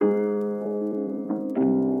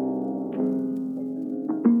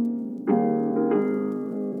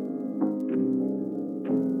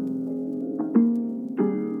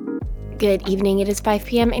Good evening, it is 5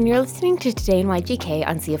 p.m. and you're listening to Today in YGK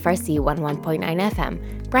on CFRC 11.9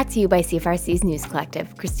 FM. Brought to you by CFRC's News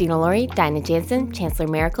Collective. Christina Laurie, Dinah Jansen, Chancellor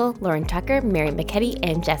Miracle, Lauren Tucker, Mary McKetty,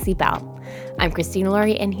 and Jesse Bell. I'm Christina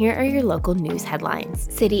Laurie, and here are your local news headlines.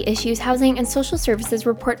 City issues Housing and Social Services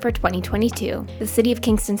Report for 2022. The City of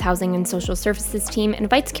Kingston's Housing and Social Services team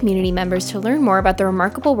invites community members to learn more about the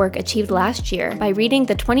remarkable work achieved last year by reading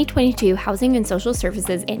the 2022 Housing and Social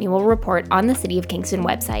Services Annual Report on the City of Kingston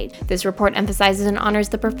website. This report emphasizes and honors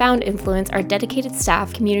the profound influence our dedicated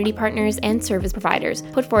staff, community partners, and service providers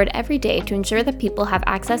put forward every day to ensure that people have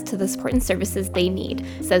access to the support and services they need,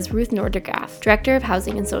 says Ruth Nordergraff, Director of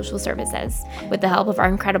Housing and Social Services. With the help of our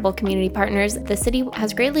incredible community partners, the city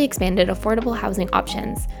has greatly expanded affordable housing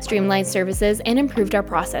options, streamlined services, and improved our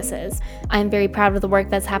processes. I am very proud of the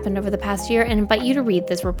work that's happened over the past year and invite you to read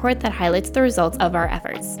this report that highlights the results of our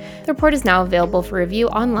efforts. The report is now available for review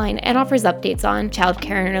online and offers updates on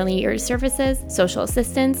childcare and early years services, social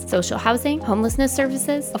assistance, social housing, homelessness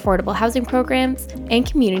services, affordable housing programs, and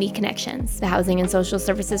community connections. The Housing and Social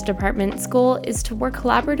Services Department's goal is to work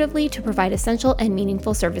collaboratively to provide essential and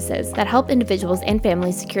meaningful services that help individuals and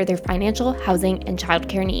families secure their financial, housing, and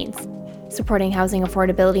childcare needs. Supporting housing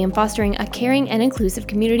affordability and fostering a caring and inclusive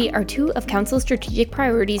community are two of Council's strategic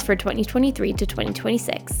priorities for 2023 to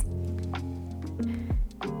 2026.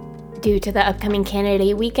 Due to the upcoming Canada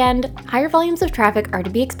Day weekend, higher volumes of traffic are to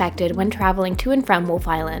be expected when traveling to and from Wolf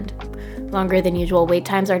Island. Longer than usual wait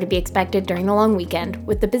times are to be expected during the long weekend,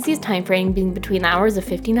 with the busiest time frame being between the hours of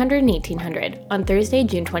 1500 and 1800 on Thursday,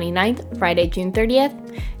 June 29th, Friday, June 30th,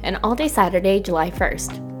 and all-day Saturday, July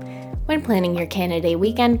 1st. When planning your Canada Day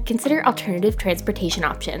weekend, consider alternative transportation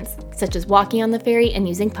options, such as walking on the ferry and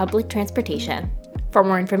using public transportation. For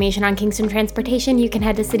more information on Kingston transportation, you can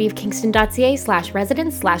head to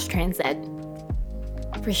cityofkingston.ca/residents/transit.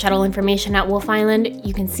 For shuttle information at Wolf Island,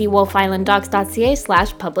 you can see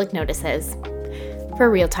wolfislanddocs.ca/public notices.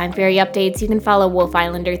 For real-time ferry updates, you can follow Wolf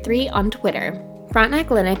Islander 3 on Twitter.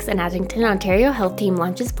 Frontenac Lennox and Addington Ontario Health Team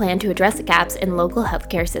launches plan to address gaps in local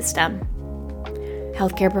healthcare system.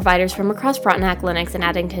 Healthcare providers from across Frontenac, Lennox, and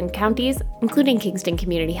Addington counties, including Kingston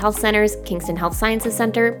Community Health Centers, Kingston Health Sciences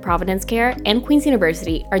Center, Providence Care, and Queen's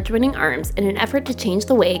University, are joining arms in an effort to change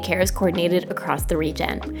the way care is coordinated across the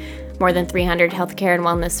region. More than 300 healthcare and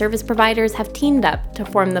wellness service providers have teamed up to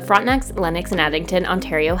form the Frontenac, Lennox, and Addington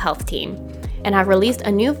Ontario Health Team, and have released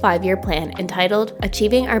a new 5-year plan entitled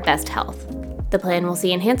Achieving Our Best Health. The plan will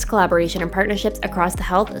see enhanced collaboration and partnerships across the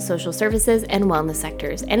health, social services, and wellness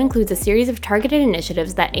sectors, and includes a series of targeted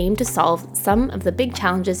initiatives that aim to solve some of the big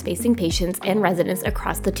challenges facing patients and residents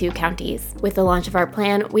across the two counties. With the launch of our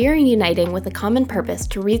plan, we are uniting with a common purpose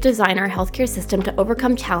to redesign our healthcare system to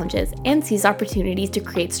overcome challenges and seize opportunities to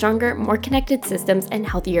create stronger, more connected systems and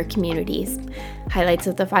healthier communities. Highlights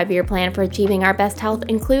of the 5-year plan for achieving our best health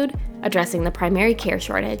include addressing the primary care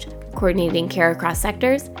shortage, coordinating care across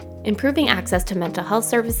sectors, improving access to mental health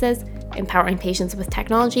services, empowering patients with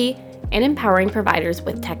technology, and empowering providers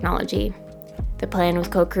with technology. The plan was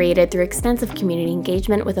co-created through extensive community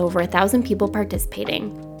engagement with over 1,000 people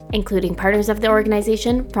participating, including partners of the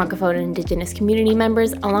organization, Francophone and Indigenous community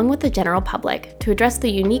members, along with the general public, to address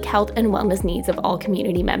the unique health and wellness needs of all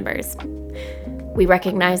community members. We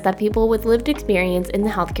recognize that people with lived experience in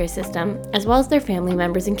the healthcare system, as well as their family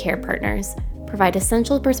members and care partners, provide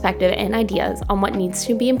essential perspective and ideas on what needs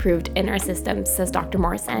to be improved in our systems, says Dr.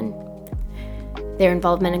 Morrison. Their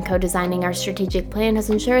involvement in co-designing our strategic plan has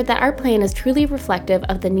ensured that our plan is truly reflective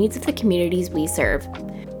of the needs of the communities we serve.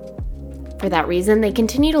 For that reason, they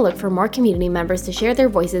continue to look for more community members to share their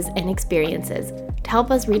voices and experiences, to help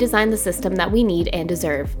us redesign the system that we need and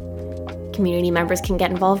deserve. Community members can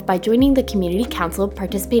get involved by joining the Community Council,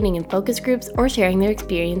 participating in focus groups, or sharing their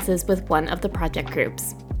experiences with one of the project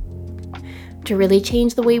groups. To really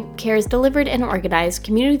change the way care is delivered and organized,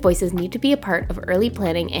 community voices need to be a part of early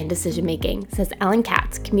planning and decision-making, says Alan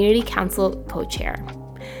Katz, Community Council co-chair.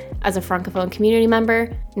 As a Francophone community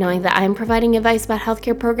member, knowing that I am providing advice about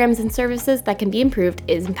healthcare programs and services that can be improved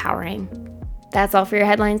is empowering. That's all for your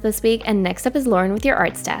headlines this week, and next up is Lauren with your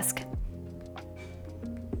Arts Desk.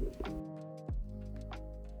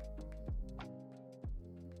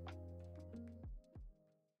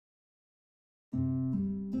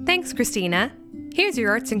 Thanks, Christina. Here's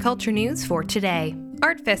your arts and culture news for today.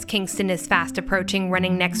 Artfest Kingston is fast approaching,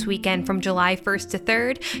 running next weekend from July 1st to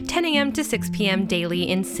 3rd, 10 a.m. to 6 p.m. daily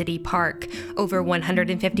in City Park. Over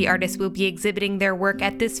 150 artists will be exhibiting their work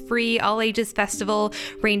at this free all-ages festival,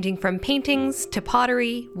 ranging from paintings to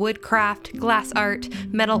pottery, woodcraft, glass art,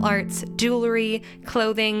 metal arts, jewelry,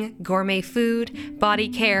 clothing, gourmet food, body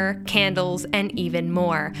care, candles, and even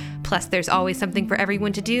more. Plus, there's always something for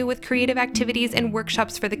everyone to do with creative activities and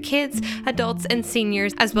workshops for the kids, adults, and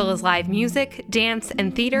seniors, as well as live music, dance,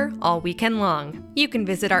 and theater all weekend long. You can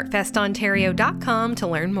visit artfestontario.com to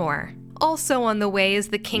learn more. Also on the way is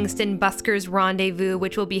the Kingston Buskers Rendezvous,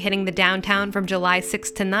 which will be hitting the downtown from July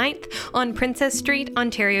 6th to 9th on Princess Street,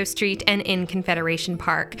 Ontario Street, and in Confederation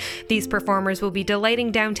Park. These performers will be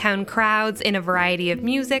delighting downtown crowds in a variety of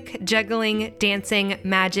music, juggling, dancing,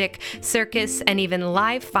 magic, circus, and even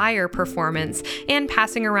live fire performance, and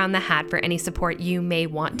passing around the hat for any support you may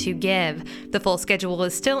want to give. The full schedule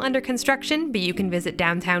is still under construction, but you can visit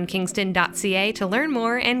downtownkingston.ca to learn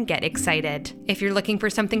more and get excited. If you're looking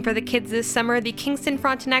for something for the kids this summer, the Kingston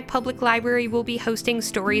Frontenac Public Library will be hosting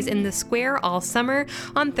Stories in the Square all summer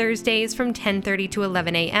on Thursdays from 10:30 to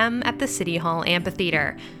 11 a.m. at the City Hall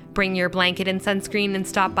Amphitheater. Bring your blanket and sunscreen and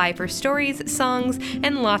stop by for stories, songs,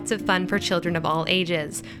 and lots of fun for children of all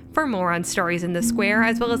ages. For more on Stories in the Square,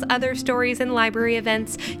 as well as other stories and library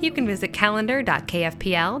events, you can visit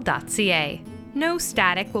calendar.kfpl.ca. No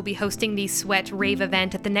Static will be hosting the Sweat Rave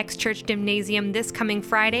event at the Next Church Gymnasium this coming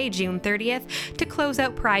Friday, June 30th, to close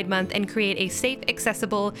out Pride Month and create a safe,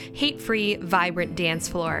 accessible, hate-free, vibrant dance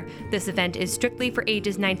floor. This event is strictly for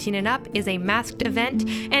ages 19 and up, is a masked event,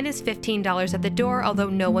 and is $15 at the door, although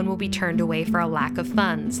no one will be turned away for a lack of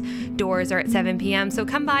funds. Doors are at 7 p.m., so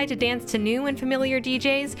come by to dance to new and familiar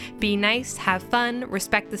DJs, be nice, have fun,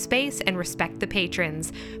 respect the space, and respect the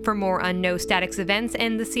patrons. For more on No Static's events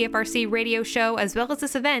and the CFRC radio show, as well as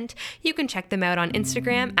this event, you can check them out on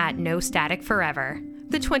Instagram at No Static Forever.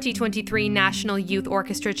 The 2023 National Youth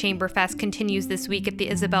Orchestra Chamberfest continues this week at the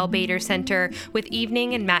Isabel Bader Center with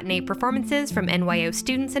evening and matinee performances from NYO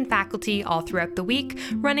students and faculty all throughout the week,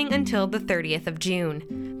 running until the 30th of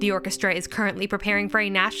June. The orchestra is currently preparing for a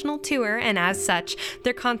national tour, and as such,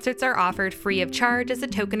 their concerts are offered free of charge as a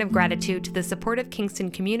token of gratitude to the supportive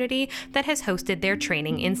Kingston community that has hosted their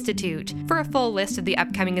training institute. For a full list of the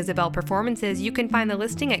upcoming Isabel performances, you can find the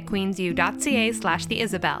listing at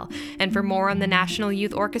queensu.ca/theisabel. And for more on the National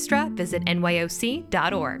Youth Orchestra, visit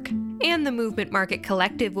nyoc.org. And the Movement Market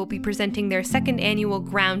Collective will be presenting their second annual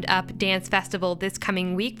Ground Up Dance Festival this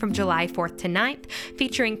coming week from July 4th to 9th,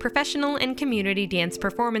 featuring professional and community dance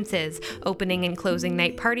performances, opening and closing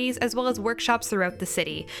night parties, as well as workshops throughout the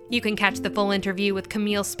city. You can catch the full interview with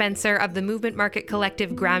Camille Spencer of the Movement Market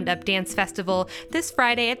Collective Ground Up Dance Festival this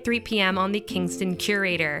Friday at 3 p.m. on the Kingston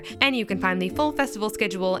Curator. And you can find the full festival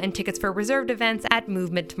schedule and tickets for reserved events at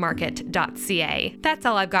movementmarket.ca. That's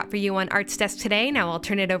all I've got for you on Arts Desk today. Now I'll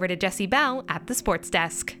turn it over to Jesse Bell at the Sports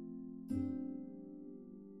Desk.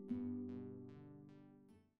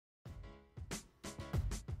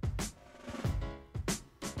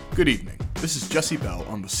 Good evening. This is Jesse Bell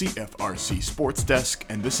on the CFRC Sports Desk,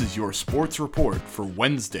 and this is your sports report for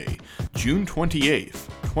Wednesday, June 28th,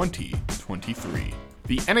 2023.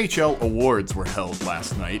 The NHL Awards were held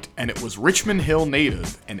last night, and it was Richmond Hill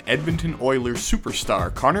native and Edmonton Oilers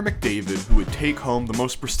superstar Connor McDavid who would take home the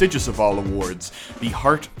most prestigious of all awards, the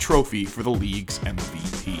Hart Trophy for the league's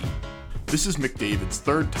MVP. This is McDavid's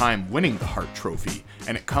third time winning the Hart Trophy,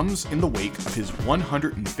 and it comes in the wake of his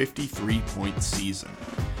 153-point season.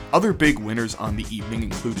 Other big winners on the evening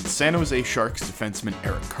included San Jose Sharks defenseman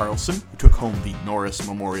Erik Karlsson, who took home the Norris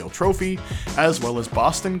Memorial Trophy, as well as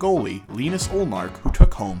Boston goalie Linus Ullmark, who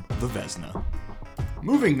took home the Vezina.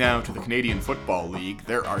 Moving now to the Canadian Football League,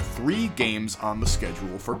 there are 3 games on the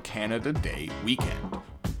schedule for Canada Day weekend.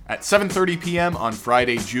 At 7:30 p.m. on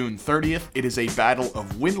Friday, June 30th, it is a battle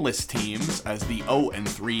of winless teams as the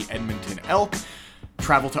 0-3 Edmonton Elk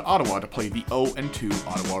travel to Ottawa to play the 0-2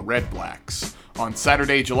 Ottawa Red Blacks. On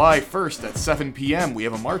Saturday, July 1st at 7 p.m., we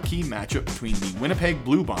have a marquee matchup between the Winnipeg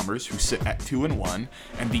Blue Bombers, who sit at 2-1,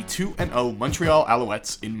 and the 2-0 Montreal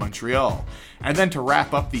Alouettes in Montreal. And then to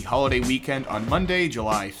wrap up the holiday weekend on Monday,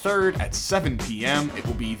 July 3rd at 7 p.m., it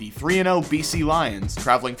will be the 3-0 BC Lions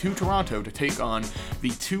traveling to Toronto to take on the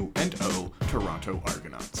 2-0 Toronto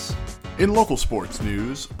Argonauts. In local sports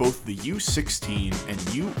news, both the U16 and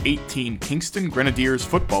U18 Kingston Grenadiers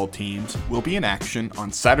football teams will be in action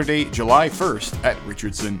on Saturday, July 1st at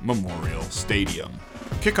Richardson Memorial Stadium.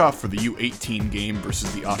 Kickoff for the U18 game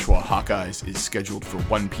versus the Oshawa Hawkeyes is scheduled for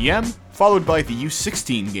 1 p.m., followed by the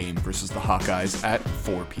U16 game versus the Hawkeyes at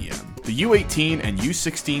 4 p.m. The U18 and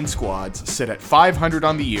U16 squads sit at 500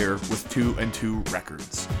 on the year with 2-2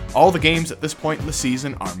 records. All the games at this point in the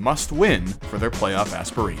season are must-win for their playoff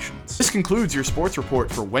aspirations. This concludes your sports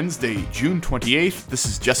report for Wednesday, June 28th. This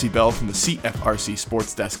is Jesse Bell from the CFRC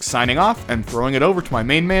Sports Desk signing off and throwing it over to my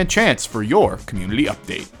main man Chance for your community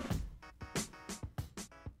update.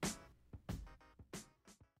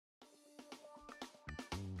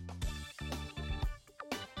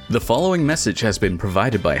 The following message has been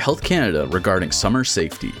provided by Health Canada regarding summer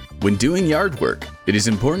safety. When doing yard work, it is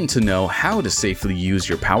important to know how to safely use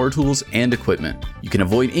your power tools and equipment. You can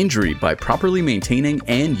avoid injury by properly maintaining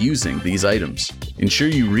and using these items. Ensure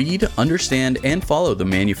you read, understand, and follow the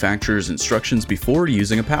manufacturer's instructions before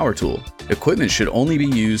using a power tool. Equipment should only be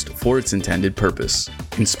used for its intended purpose.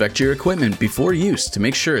 Inspect your equipment before use to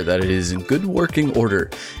make sure that it is in good working order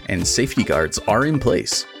and safety guards are in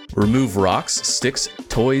place. Remove rocks, sticks,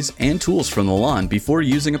 toys, and tools from the lawn before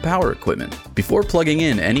using a power equipment. Before plugging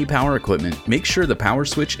in any power equipment, make sure the power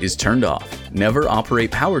switch is turned off. Never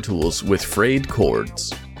operate power tools with frayed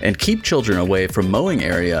cords. And keep children away from mowing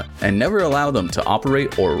area and never allow them to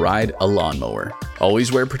operate or ride a lawnmower.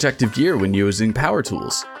 Always wear protective gear when using power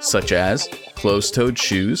tools, such as closed-toed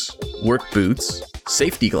shoes, work boots,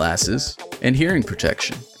 safety glasses, and hearing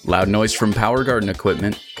protection. Loud noise from power garden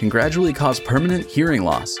equipment can gradually cause permanent hearing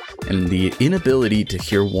loss and the inability to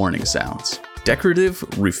hear warning sounds. Decorative,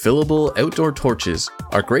 refillable outdoor torches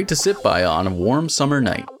are great to sit by on a warm summer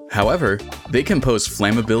night. However, they can pose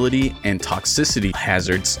flammability and toxicity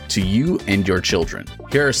hazards to you and your children.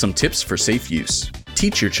 Here are some tips for safe use.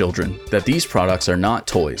 Teach your children that these products are not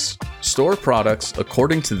toys. Store products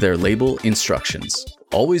according to their label instructions.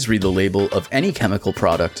 Always read the label of any chemical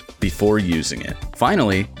product before using it.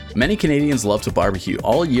 Finally, many Canadians love to barbecue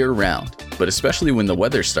all year round, but especially when the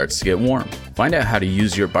weather starts to get warm. Find out how to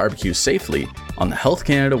use your barbecue safely on the Health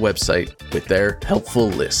Canada website with their helpful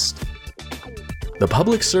list. The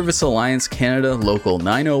Public Service Alliance Canada Local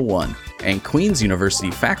 901 and Queen's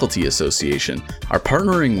University Faculty Association are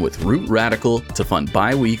partnering with Root Radical to fund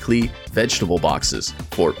bi-weekly vegetable boxes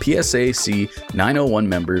for PSAC 901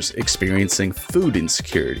 members experiencing food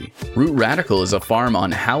insecurity. Root Radical is a farm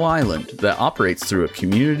on Howe Island that operates through a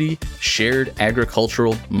community shared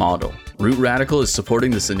agricultural model. Root Radical is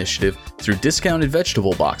supporting this initiative through discounted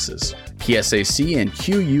vegetable boxes. PSAC and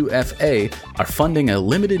QUFA are funding a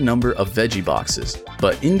limited number of veggie boxes,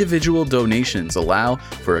 but individual donations allow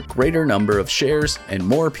for a greater number of shares and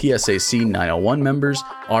more PSAC 901 members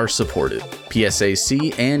are supported.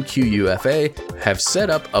 PSAC and QUFA have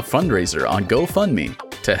set up a fundraiser on GoFundMe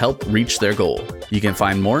to help reach their goal. You can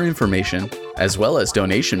find more information as well as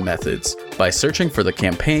donation methods by searching for the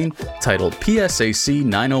campaign titled PSAC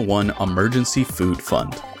 901 Emergency Food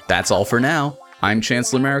Fund. That's all for now. I'm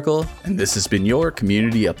Chancellor Miracle, and this has been your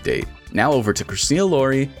Community Update. Now over to Christina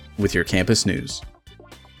Laurie with your campus news.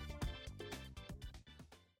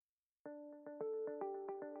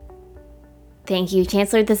 Thank you,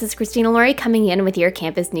 Chancellor. This is Christina Laurie coming in with your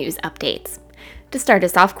campus news updates. To start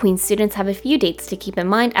us off, Queen's students have a few dates to keep in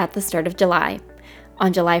mind at the start of July.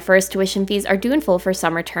 On July 1st, tuition fees are due in full for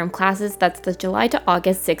summer term classes. That's the July to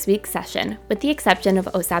August 6-week session, with the exception of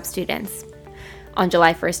OSAP students. On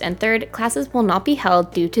July 1st and 3rd, classes will not be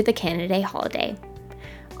held due to the Canada Day holiday.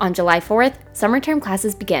 On July 4th, summer term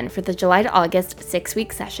classes begin for the July to August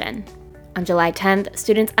 6-week session. On July 10th,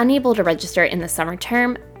 students unable to register in the summer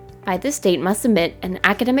term by this date must submit an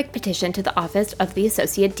academic petition to the Office of the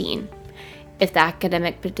Associate Dean. If the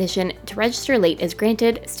academic petition to register late is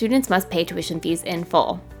granted, students must pay tuition fees in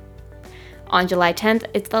full. On July 10th,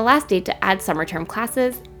 it's the last date to add summer term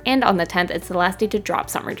classes, and on the 10th, it's the last date to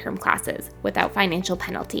drop summer term classes without financial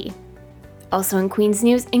penalty. Also in Queen's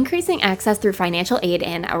news, increasing access through financial aid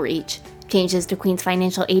and outreach. Changes to Queen's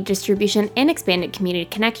financial aid distribution and expanded community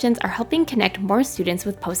connections are helping connect more students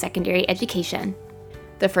with post-secondary education.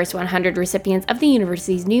 The first 100 recipients of the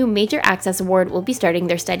university's new Major Access Award will be starting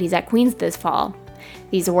their studies at Queen's this fall.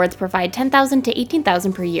 These awards provide $10,000 to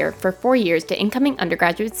 $18,000 per year for 4 years to incoming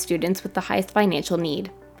undergraduate students with the highest financial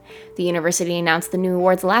need. The university announced the new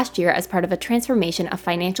awards last year as part of a transformation of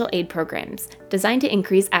financial aid programs designed to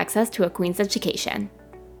increase access to a Queen's education.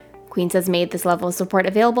 Queen's has made this level of support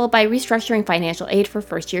available by restructuring financial aid for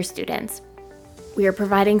first-year students. We are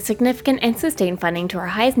providing significant and sustained funding to our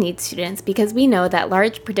highest needs students because we know that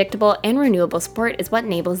large, predictable, and renewable support is what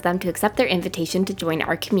enables them to accept their invitation to join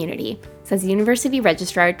our community, says University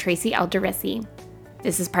Registrar Tracy Alderisi.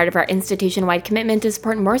 This is part of our institution-wide commitment to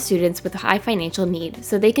support more students with a high financial need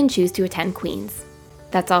so they can choose to attend Queen's.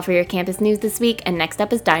 That's all for your campus news this week, and next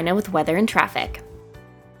up is Dinah with weather and traffic.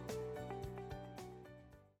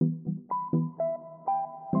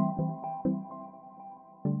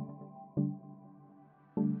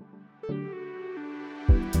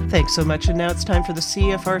 Thanks so much, and now it's time for the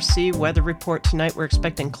CFRC weather report. Tonight we're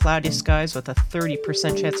expecting cloudy skies with a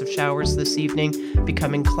 30% chance of showers this evening,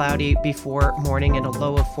 becoming cloudy before morning and a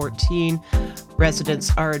low of 14.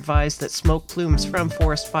 Residents are advised that smoke plumes from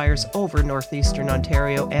forest fires over northeastern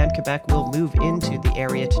Ontario and Quebec will move into the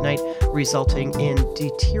area tonight, resulting in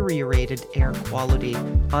deteriorated air quality.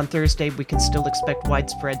 On Thursday, we can still expect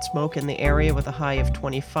widespread smoke in the area with a high of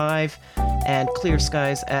 25 and clear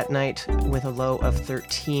skies at night with a low of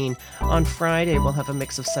 13. On Friday, we'll have a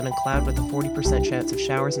mix of sun and cloud with a 40% chance of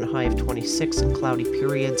showers and a high of 26 and cloudy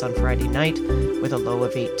periods on Friday night with a low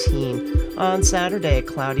of 18. On Saturday,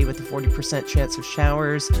 cloudy with a 40% chance of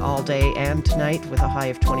showers all day and tonight with a high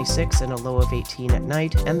of 26 and a low of 18 at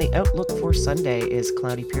night. And the outlook for Sunday is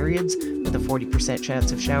cloudy periods with a 40%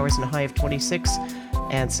 chance of showers and a high of 26.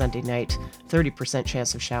 And Sunday night, 30%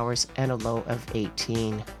 chance of showers and a low of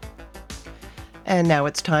 18. And now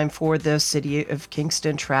it's time for the City of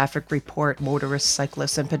Kingston traffic report. Motorists,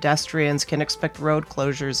 cyclists, and pedestrians can expect road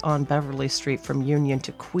closures on Beverly Street from Union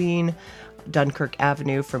to Queen, Dunkirk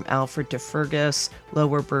Avenue from Alfred to Fergus,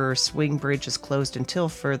 Lower Burr Swing Bridge is closed until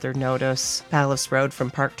further notice, Palace Road from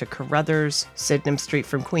Park to Carruthers, Sydenham Street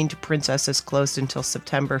from Queen to Princess is closed until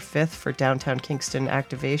September 5th for downtown Kingston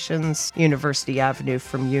activations, University Avenue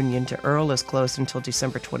from Union to Earl is closed until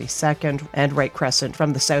December 22nd, and Wright Crescent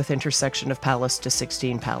from the south intersection of Palace to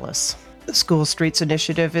 16 Palace. The School Streets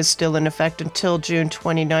Initiative is still in effect until June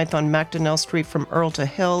 29th on Macdonnell Street from Earl to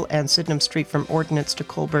Hill and Sydenham Street from Ordnance to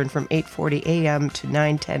Colburn from 8:40 a.m. to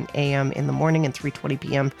 9:10 a.m. in the morning and 3:20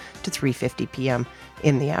 p.m. to 3:50 p.m.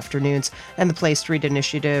 in the afternoons. And the Play Street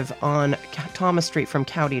Initiative on Thomas Street from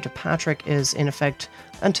Cowdy to Patrick is in effect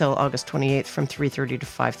until August 28th from 3:30 to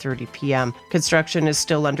 5:30 p.m. Construction is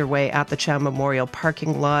still underway at the Chow Memorial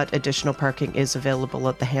parking lot. Additional parking is available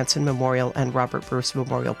at the Hanson Memorial and Robert Bruce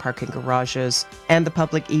Memorial parking garages. And the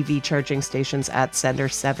public EV charging stations at Center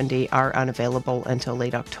 70 are unavailable until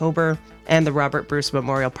late October. And the Robert Bruce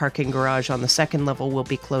Memorial parking garage on the second level will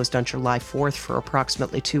be closed on July 4th for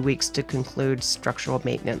approximately 2 weeks to conclude structural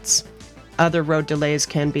maintenance. Other road delays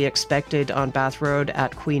can be expected on Bath Road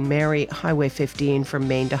at Queen Mary, Highway 15 from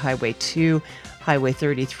Main to Highway 2, Highway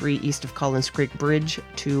 33 east of Collins Creek Bridge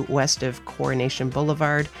to west of Coronation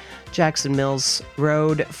Boulevard, Jackson Mills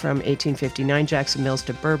Road from 1859 Jackson Mills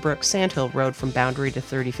to Burbrook, Sandhill Road from Boundary to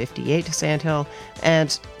 3058 to Sandhill,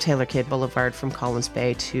 and Taylor Kidd Boulevard from Collins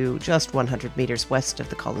Bay to just 100 meters west of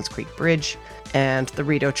the Collins Creek Bridge. And the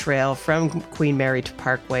Rideau Trail from Queen Mary to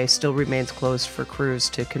Parkway still remains closed for crews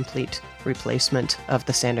to complete replacement of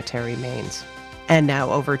the sanitary mains. And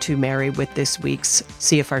now over to Mary with this week's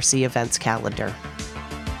CFRC events calendar.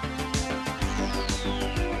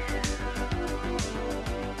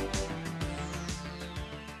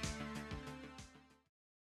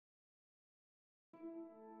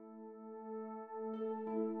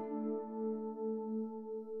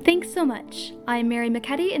 Thanks so much. I'm Mary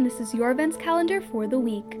McKetty, and this is your events calendar for the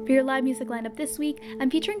week. For your live music lineup this week, I'm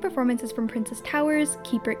featuring performances from Princess Towers,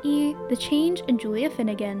 Keeper E, The Change, and Julia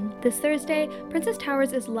Finnegan. This Thursday, Princess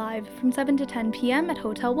Towers is live from 7 to 10 p.m. at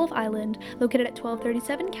Hotel Wolf Island, located at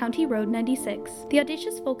 1237 County Road 96. The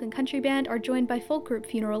Audacious Folk and Country Band are joined by folk group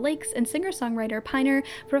Funeral Lakes and singer-songwriter Piner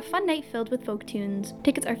for a fun night filled with folk tunes.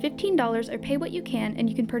 Tickets are $15 or pay what you can, and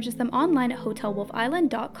you can purchase them online at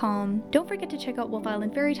hotelwolfisland.com. Don't forget to check out Wolf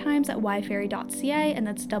Island Ferry times at yferry.ca, and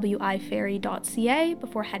that's wiferry.ca,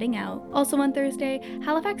 before heading out. Also on Thursday,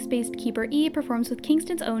 Halifax-based Keeper E performs with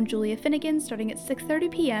Kingston's own Julia Finnegan starting at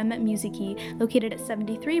 6:30 p.m. at Music-E, located at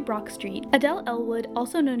 73 Brock Street. Adele Elwood,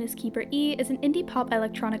 also known as Keeper E, is an indie pop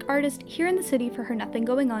electronic artist here in the city for her Nothing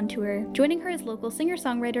Going On tour. Joining her is local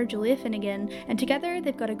singer-songwriter Julia Finnegan, and together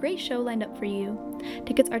they've got a great show lined up for you.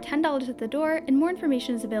 Tickets are $10 at the door, and more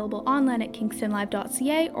information is available online at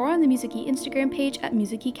kingstonlive.ca or on the Music-E Instagram page at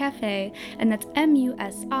Music-E Cafe, and that's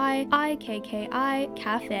MUSIKKI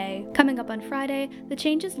Cafe. Coming up on Friday, The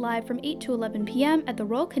Change is live from 8 to 11 p.m. at the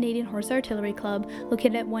Royal Canadian Horse Artillery Club,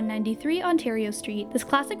 located at 193 Ontario Street. This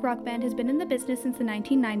classic rock band has been in the business since the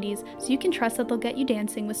 1990s, so you can trust that they'll get you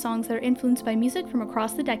dancing with songs that are influenced by music from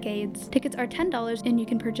across the decades. Tickets are $10, and you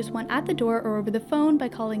can purchase one at the door or over the phone by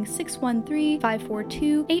calling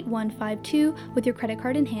 613-542-8152 with your credit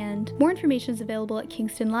card in hand. More information is available at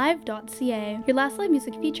kingstonlive.ca. Your last live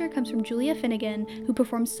music feature comes from Julia Finnegan, who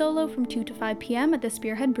performs solo from 2 to 5 p.m. at the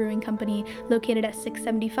Spearhead Brewing Company, located at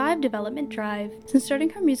 675 Development Drive. Since starting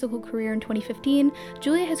her musical career in 2015,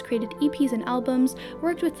 Julia has created EPs and albums,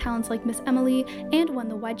 worked with talents like Miss Emily, and won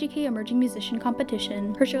the YGK Emerging Musician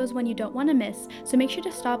Competition. Her show is one you don't want to miss, so make sure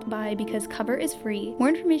to stop by because cover is free. More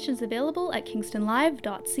information is available at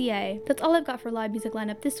kingstonlive.ca. That's all I've got for live music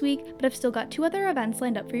lineup this week, but I've still got 2 other events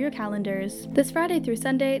lined up for your calendars. This Friday through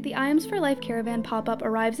Sunday, the Iams for Life Caravan pop-up Shop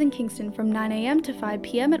arrives in Kingston from 9 a.m. to 5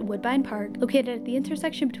 p.m. at Woodbine Park, located at the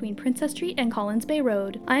intersection between Princess Street and Collins Bay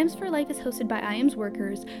Road. IAMS for Life is hosted by IAMS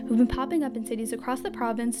workers who've been popping up in cities across the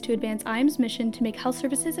province to advance IAMS' mission to make health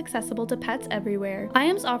services accessible to pets everywhere.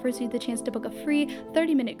 IAMS offers you the chance to book a free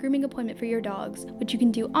 30-minute grooming appointment for your dogs, which you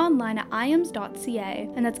can do online at iams.ca,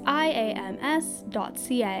 and that's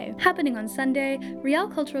IAMS.ca. Happening on Sunday, Riel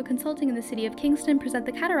Cultural Consulting in the City of Kingston present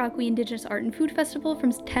the Cataraqui Indigenous Art and Food Festival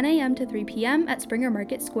from 10 a.m. to 3 p.m. at Springer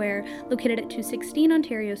Market Square, located at 216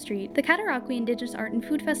 Ontario Street. The Cataraqui Indigenous Art and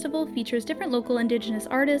Food Festival features different local Indigenous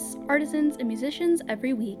artists, artisans, and musicians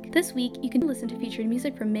every week. This week, you can listen to featured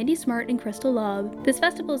music from Mindy Smart and Crystal Love. This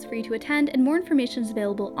festival is free to attend, and more information is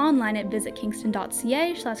available online at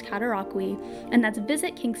visitkingston.ca/Cataraqui, and that's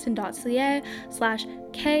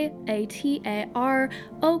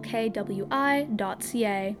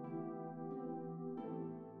visitkingston.ca/KATAROKWI.ca.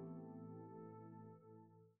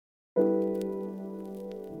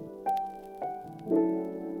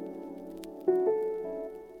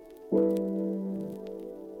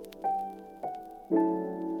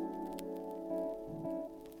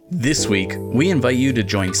 This week, we invite you to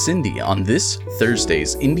join Cindy on this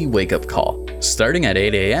Thursday's Indie Wake Up Call. Starting at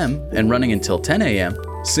 8 a.m. and running until 10 a.m.,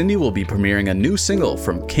 Cindy will be premiering a new single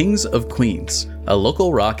from Kings of Queens, a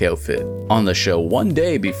local rock outfit, on the show one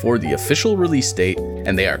day before the official release date,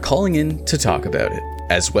 and they are calling in to talk about it.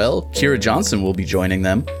 As well, Kira Johnson will be joining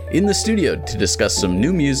them in the studio to discuss some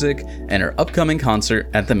new music and her upcoming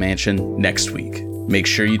concert at the Mansion next week. Make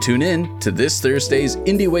sure you tune in to this Thursday's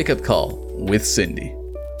Indie Wake Up Call with Cindy.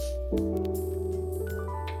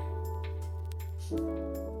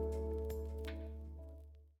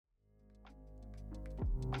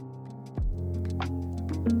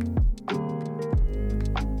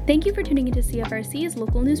 Thank you for tuning into CFRC's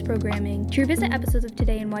local news programming. To revisit episodes of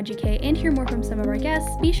Today in YGK and hear more from some of our guests,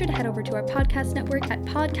 be sure to head over to our podcast network at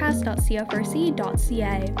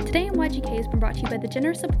podcast.cfrc.ca. Today in YGK has been brought to you by the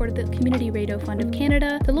generous support of the Community Radio Fund of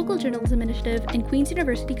Canada, the Local Journalism Initiative, and Queen's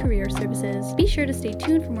University Career Services. Be sure to stay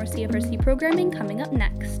tuned for more CFRC programming coming up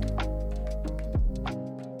next.